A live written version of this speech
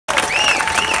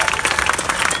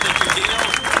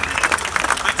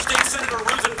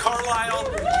Carlyle.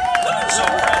 I'm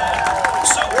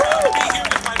so proud to be here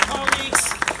with my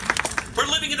colleagues. We're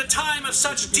living in a time of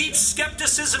such deep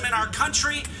skepticism in our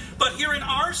country, but here in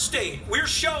our state, we're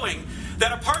showing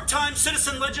that a part-time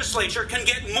citizen legislature can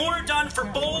get more done for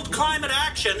bold climate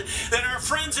action than our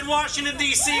friends in Washington,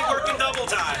 D.C. working double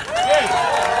time.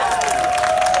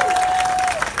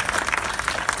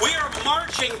 We are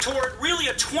marching toward really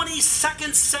a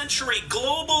 22nd century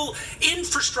global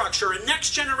infrastructure and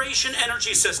next generation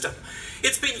energy system.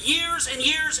 It's been years and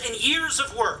years and years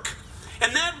of work.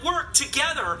 And that work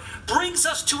together brings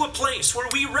us to a place where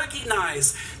we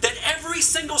recognize that every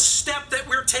single step that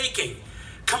we're taking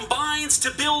combines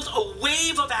to build a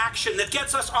wave of action that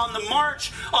gets us on the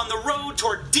march, on the road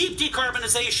toward deep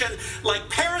decarbonization, like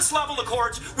Paris-level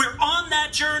accords. We're on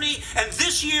that journey, and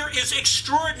this year is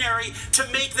extraordinary to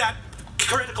make that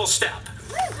critical step.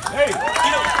 Hey.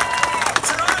 You know,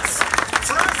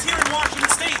 for us here in Washington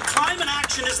State, climate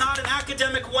action is not an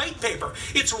academic white paper.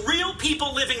 It's real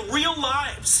people living real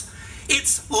lives.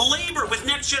 It's labor with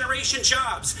next generation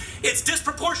jobs. It's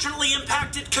disproportionately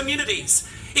impacted communities.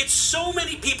 It's so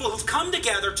many people who've come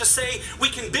together to say we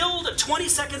can build a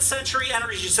 22nd century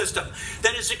energy system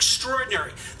that is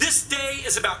extraordinary. This day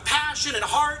is about passion and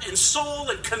heart and soul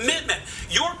and commitment.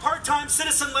 Your part-time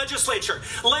citizen legislature,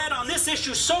 led on this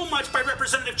issue so much by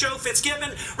Representative Joe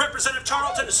Fitzgibbon, Representative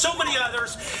Tarleton, and so many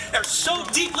others, are so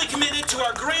deeply committed to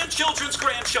our grandchildren's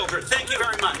grandchildren. Thank you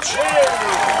very much.